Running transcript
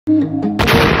So,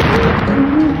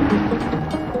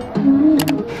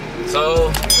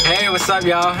 hey, what's up,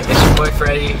 y'all? It's your boy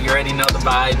Freddy. You already know the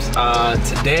vibes.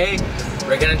 Today,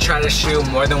 we're gonna try to shoot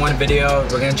more than one video.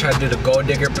 We're gonna try to do the gold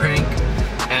digger prank,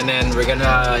 and then we're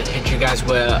gonna hit you guys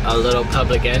with a little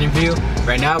public interview.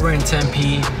 Right now, we're in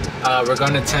Tempe. We're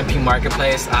going to Tempe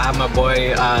Marketplace. I have my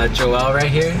boy Joel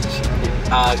right here.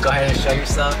 Go ahead and show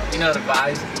yourself. You know the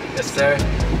vibes. Yes, sir.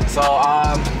 So,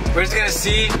 we're just gonna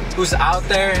see who's out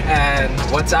there and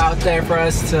what's out there for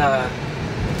us to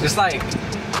just like,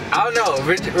 I don't know.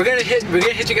 We're gonna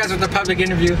hit you guys with a public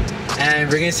interview, and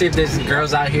we're gonna see if there's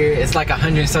girls out here. It's like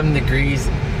 100-something degrees.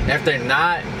 If they're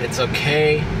not, it's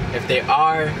okay. If they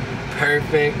are,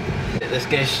 perfect. Let's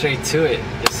get straight to it.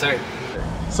 Yes, sir.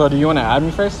 So, do you want to add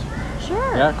me first?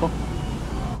 Sure. Yeah, cool.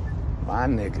 My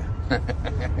nigga.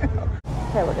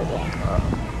 Okay, what is it?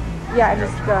 Yeah,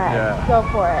 just go ahead. Yeah. Go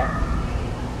for it.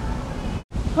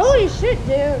 Holy shit,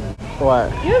 dude. What?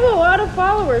 You have a lot of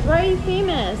followers. Why are you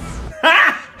famous?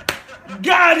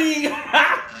 Got him!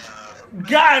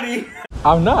 Got him!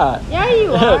 I'm not. Yeah,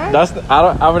 you are.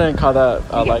 I wouldn't call that.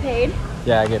 You get paid?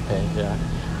 Yeah, I get paid. Yeah.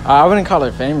 I wouldn't call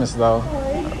it famous though.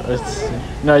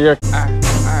 No, you're.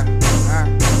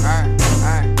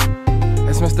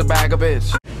 It's Mr. Bag of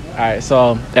Bitch. All right.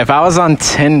 So if I was on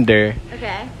Tinder,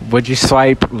 Okay. would you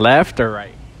swipe left or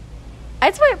right?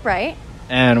 I'd swipe right.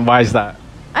 And why is that?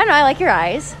 I don't know. I like your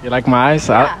eyes. You like my eyes?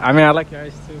 Yeah. I mean, I like your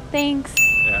eyes too. Thanks.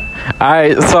 Yeah. All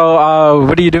right. So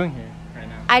what are you doing here right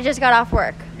now? I just got off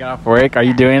work. You got off work. Are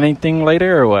you doing anything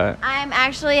later or what? I'm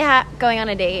actually going on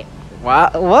a date.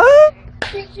 What? What?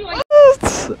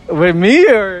 With me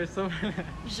or someone?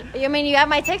 I mean, you have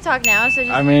my TikTok now, so just...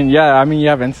 I mean, yeah. I mean, you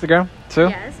have Instagram too.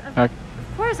 Yes, Okay.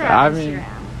 of course I have Instagram.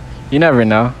 You never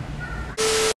know.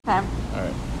 Okay. All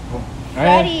right. Cool.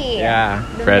 Freddie. Yeah,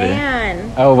 The Freddie.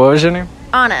 man. Oh, what was your name?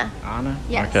 Anna. Anna?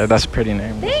 Yes. Okay, that's a pretty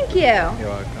name. Thank you. You're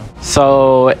welcome.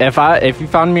 So, if you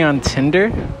found me on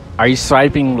Tinder, are you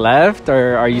swiping left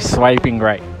or are you swiping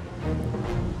right?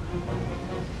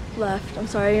 Left. I'm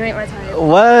sorry, you ain't my type.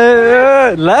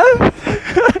 What? Left?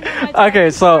 Okay,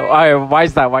 so, all right, why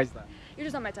is that? Why is that? You're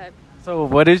just not my type. So,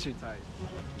 what is your type?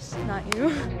 Just not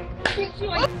you.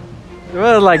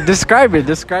 Well, like, describe it.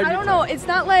 Describe it. I don't know. It's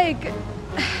not like...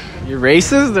 You're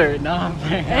racist or no? I'm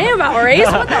playing. It ain't about race.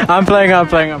 What the I'm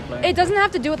playing. It doesn't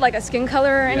have to do with like a skin color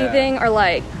or anything or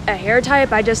like a hair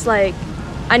type. I just like,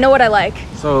 I know what I like.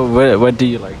 So what do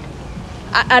you like?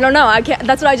 I don't know. I can't.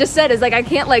 That's what I just said. Is like I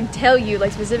can't like tell you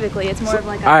like specifically. It's more of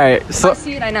like. All right. If So I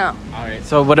see it, I know. all right.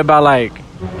 So what about like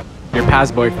your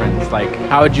past boyfriends? Like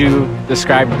how would you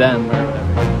describe them or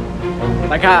whatever?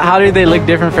 Like how do they look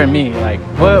different from me? Like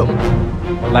what?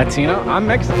 Latino? I'm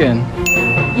Mexican.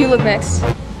 You look mixed.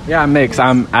 Yeah, I'm mixed.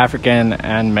 I'm African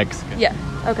and Mexican. Yeah.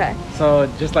 Okay.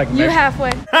 So just like You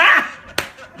halfway.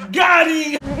 Got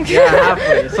him! Yeah,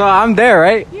 halfway. So I'm there,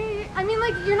 right? Yeah. I mean,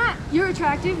 like you're not. You're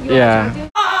attractive. You're Yeah.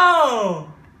 attractive. Oh!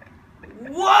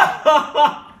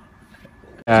 Whoa!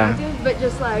 Yeah. But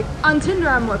just like on Tinder,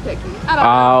 I'm more picky. I don't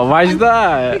know. Why is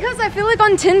that? Because I feel like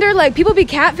on Tinder, like people be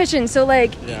catfishing. So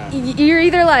like, Yeah. you're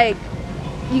either like,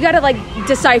 you gotta like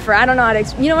decipher. I don't know how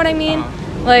to. You know what I mean?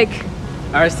 Like.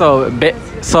 All right.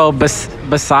 So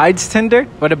besides Tinder,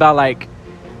 what about like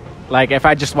if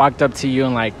I just walked up to you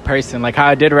in like person, like how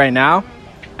I did right now,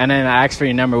 and then I asked for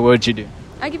your number, what would you do?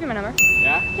 I give you my number.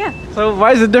 Yeah. Yeah. So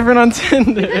why is it different on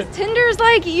Tinder? Because Tinder's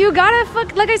like, you gotta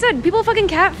like I said, people fucking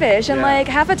catfish, and Yeah. like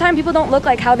half the time people don't look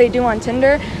like how they do on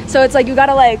Tinder. So it's like you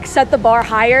gotta like set the bar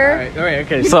higher. All right.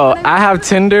 Okay. So I have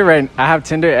Tinder. Right. I have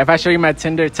Tinder. If I show you my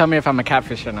Tinder, tell me if I'm a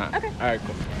catfish or not. Okay. All right.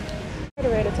 Cool. Get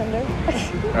away to Tinder.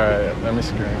 All right. Let me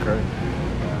screen record.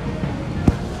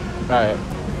 All right.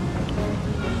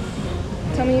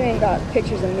 Tell me you ain't got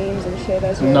pictures and memes and shit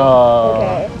as your... No.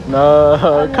 Okay.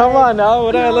 No. Come on now.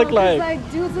 What do I look 'cause,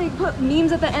 like? dudes, they put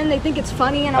memes at the end. They think it's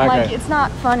funny, and I'm Okay. like, it's not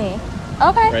funny.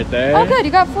 Okay. Right there. Oh, good.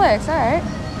 You got flicks. All right.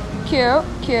 Cute.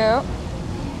 Cute.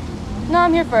 No,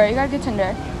 I'm here for it. You got a good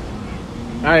Tinder.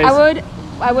 All right.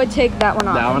 I would take that one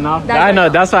off. That one off? That I one know.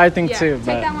 off. That's what I think Yeah, too. take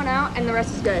But that one out, and the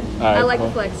rest is good. All right, I like cool.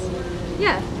 the flicks.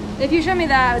 Yeah. If you show me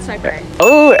that, I would swipe right.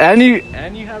 oh, and you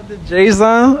have the J's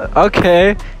on.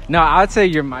 Okay. No, I would say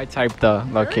you're my type though.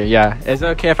 Okay. Yeah. Is it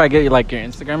okay if I get you like your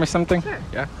Instagram or something? Sure.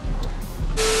 Yeah.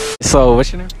 So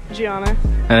what's your name? Gianna.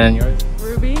 And then yours?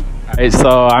 Ruby. All right.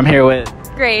 So I'm here with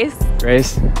Grace.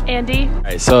 Grace. Andy. All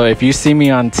right. So if you see me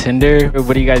on Tinder,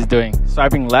 what are you guys doing?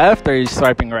 Swiping left or are you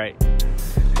swiping right?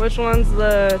 Which one's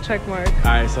the check mark?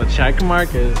 All right. So check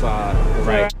mark is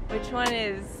right. Which one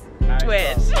is Alright,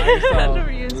 Twitch? so I've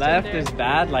never used left Tinder. is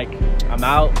bad, like I'm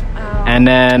out, Oh. and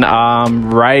then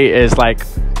right is like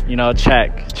you know,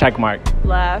 check mark.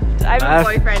 Left. I have a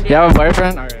boyfriend. You have a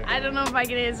boyfriend? Okay. I don't know if I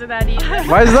can answer that either.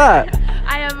 Why is that?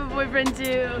 I have a boyfriend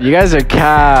too. You guys are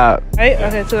cap. Right?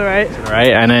 Okay, to the right.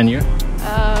 Right, and then you?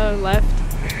 Left.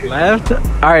 Left?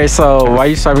 Alright, so why are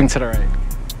you swiping to the right?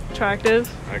 Attractive.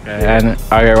 Okay, and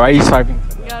okay, why are you swiping to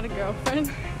the You got a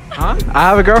girlfriend? Huh? I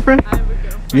have a girlfriend? I have a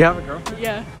girlfriend. You have a girlfriend?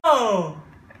 Yeah. Oh.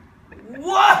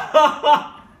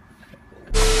 Whoa.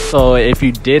 So if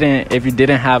you didn't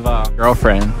have a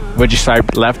girlfriend, would you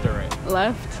swipe left or right?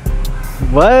 Left.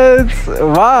 What?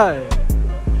 Why?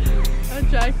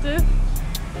 Attractive.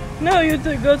 No, you have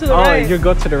to go to the right. Oh, you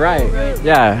go to the right. Right.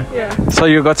 Yeah. Yeah. So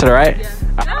you go to the right? Yeah.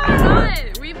 No,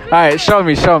 not. We've been Alright, show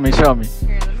me. Here,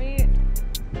 let me.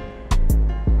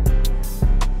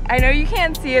 I know you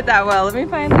can't see it that well. Let me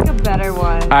find like a better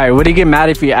one. Alright, would he get mad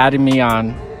if you added me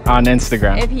on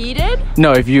Instagram? If he did?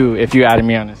 No, if you added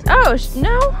me on Instagram. Oh,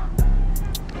 no.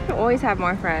 You always have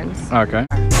more friends. Okay.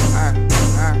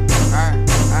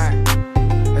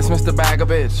 It's Mr. Bag a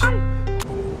Bitch.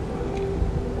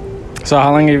 So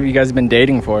how long have you guys been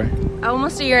dating for?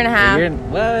 Almost a year and a half.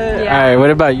 What? Yeah. Alright,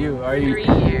 what about you? Are you 3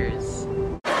 years.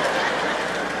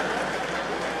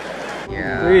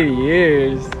 Yeah. 3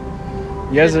 years?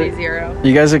 You guys Should be are 0.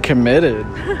 You guys are committed.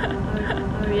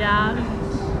 Oh, yeah.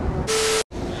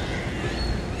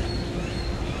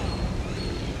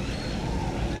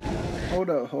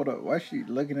 Hold up. Why is she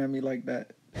looking at me like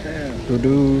that? Damn.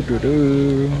 Do.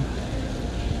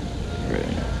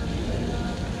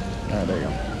 Oh, there you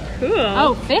go. Cool.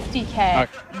 Oh, 50K.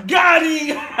 Got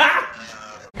him.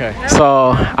 Okay,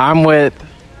 so I'm with.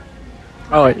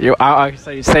 Oh, I'll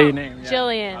say your name. Yeah.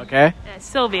 Jillian. Okay.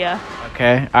 Sylvia.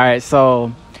 Okay. All right.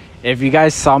 So, if you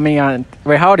guys saw me on,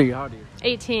 wait, how old are you?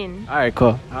 18. All right,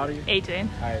 cool. How old are you? 18.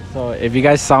 All right. So, if you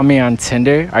guys saw me on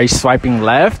Tinder, are you swiping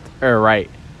left or right?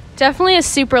 Definitely a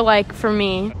super like for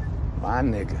me. My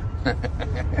nigga.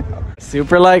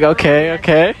 Super like. Okay.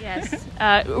 Yes.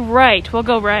 Right. We'll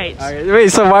go right. All right.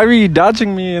 Wait. So why were you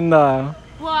dodging me in the?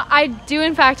 Well, I do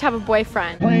in fact have a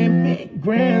boyfriend. Playing big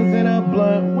grands in a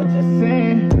blunt. What you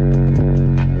saying?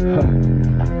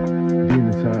 Give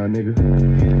me time,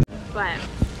 nigga. But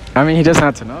I mean, he doesn't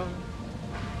have to know.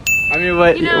 I mean,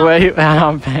 what? You know-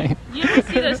 I'm paying. you ever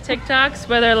see those TikToks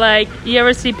where they're like, you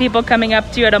ever see people coming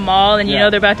up to you at a mall and you Yeah. know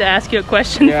they're about to ask you a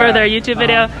question Yeah. for their YouTube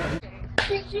video?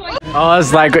 Oh,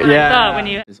 it's like Thought yeah. when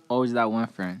you There's always that one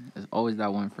friend. There's always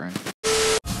that one friend.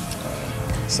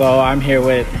 So I'm here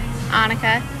with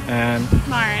Annika, and.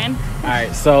 Lauren. All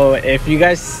right, so if you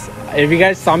guys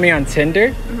saw me on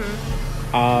Tinder,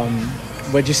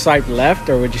 would you swipe left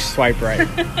or would you swipe right?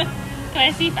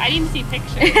 I didn't see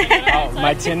pictures. Oh,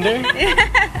 my Tinder?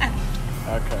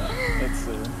 Okay, let's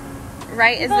see.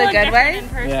 Right is the good way? In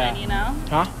person, Yeah. you know?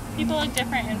 Huh? People look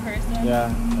different in person.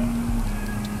 Yeah.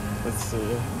 Let's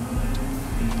see.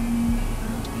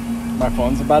 My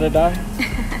phone's about to die.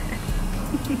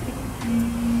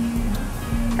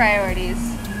 Priorities.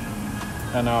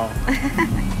 I know.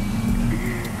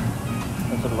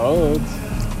 If it loads.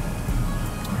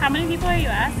 How many people are you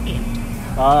asking?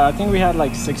 I think we had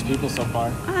like 6 people so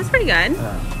far. Oh, that's pretty good.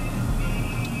 Yeah.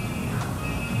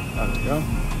 There we go.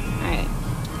 Alright.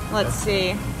 Let's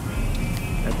see.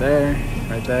 Right there.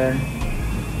 Right there.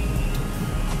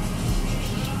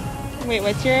 Wait,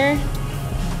 what's your...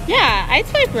 Yeah, I'd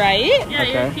swipe right. Yeah,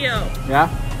 Okay. you're cute. Yeah?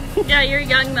 Yeah, you're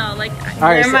young though. Like, All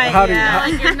right, so am I? how do you... Yeah.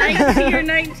 like you're 19, you're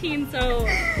 19, so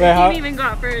Wait, you how, didn't even go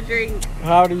out for a drink.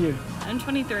 how old are you? I'm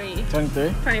 23.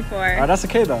 23? 24. Oh, that's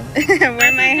okay though.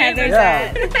 Where my Heather's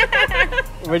Yeah. at.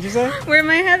 What'd you say? Where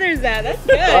my Heather's at. That's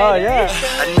good. Oh, yeah.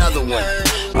 Another one.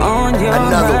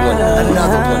 Another one.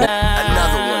 Another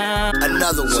one.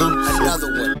 Another one. Another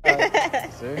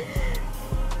one. See?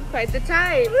 Quite the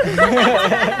type.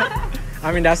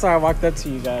 I mean, that's why I walked up to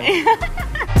you guys.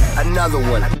 Another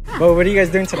one. But what are you guys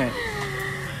doing tonight?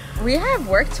 We have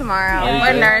work tomorrow. you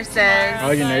We're do? nurses. Oh,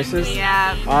 you're nurses?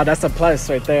 Yeah. Oh, that's a plus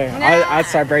right there. I'd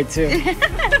swipe right too.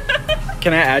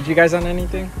 Can I add you guys on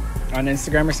anything? On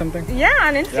Instagram or something? Yeah,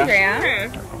 on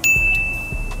Instagram.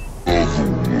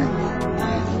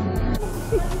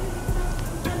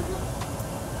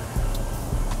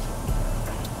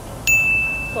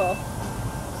 Cool.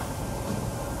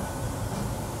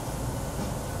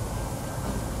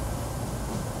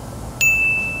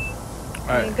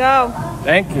 There you go.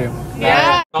 Thank you.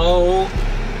 Yeah. Oh,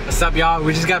 what's up, y'all?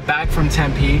 We just got back from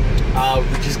Tempe.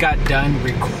 We just got done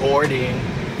recording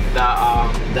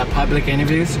the public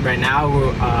interviews. Right now,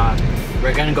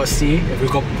 we're gonna go see if we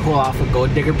go pull off a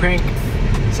gold digger prank.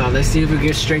 So let's see if we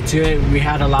get straight to it. We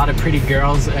had a lot of pretty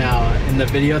girls in the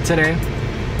video today.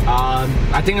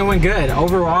 I think it went good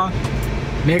overall.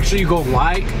 Make sure you go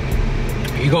like,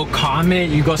 you go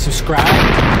comment, you go subscribe.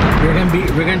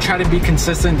 We're gonna try to be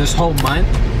consistent this whole month,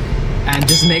 and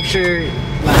just make sure,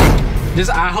 like,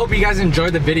 I hope you guys enjoy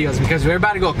the videos because we're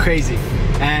about to go crazy.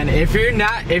 And if you're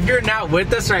not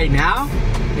with us right now,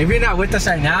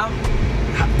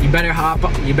 you better hop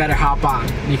on,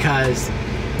 because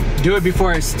do it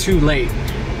before it's too late.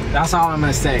 That's all I'm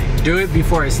gonna say. Do it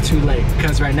before it's too late,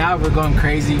 because right now we're going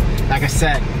crazy. Like I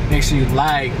said, make sure you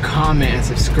like, comment, and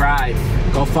subscribe.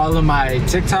 Go follow my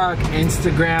TikTok,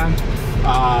 Instagram,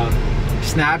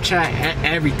 Snapchat,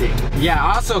 everything. Yeah,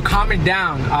 also comment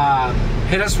down,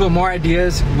 hit us with more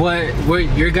ideas, what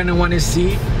you're gonna want to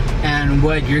see and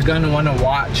what you're gonna want to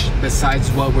watch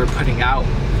besides what we're putting out.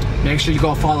 Make sure you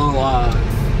go follow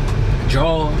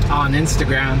Joel on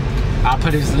Instagram. I'll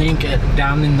put his link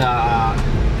down in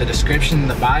the description, in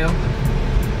the bio.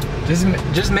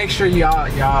 Just make sure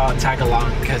y'all tag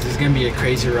along, because it's gonna be a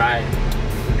crazy ride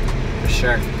for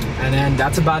sure. And then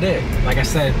that's about it. Like I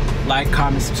said, like,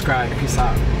 comment, subscribe. Peace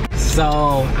out.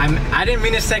 So I didn't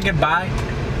mean to say goodbye.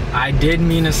 I did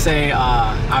mean to say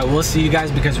I will see you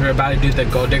guys, because we're about to do the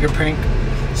gold digger prank.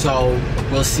 So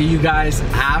we'll see you guys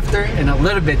after, in a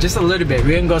little bit, just a little bit.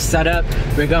 We're gonna go set up.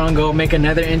 We're gonna go make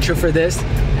another intro for this,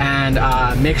 and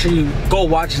make sure you go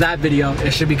watch that video.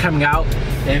 It should be coming out.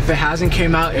 If it hasn't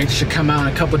came out, it should come out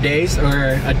in a couple days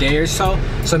or a day or so.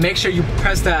 So make sure you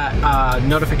press that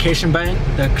notification button,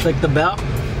 then click the bell,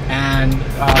 and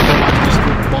go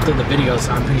watch both of the videos.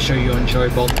 I'm pretty sure you'll enjoy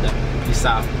both of them. Peace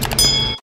out.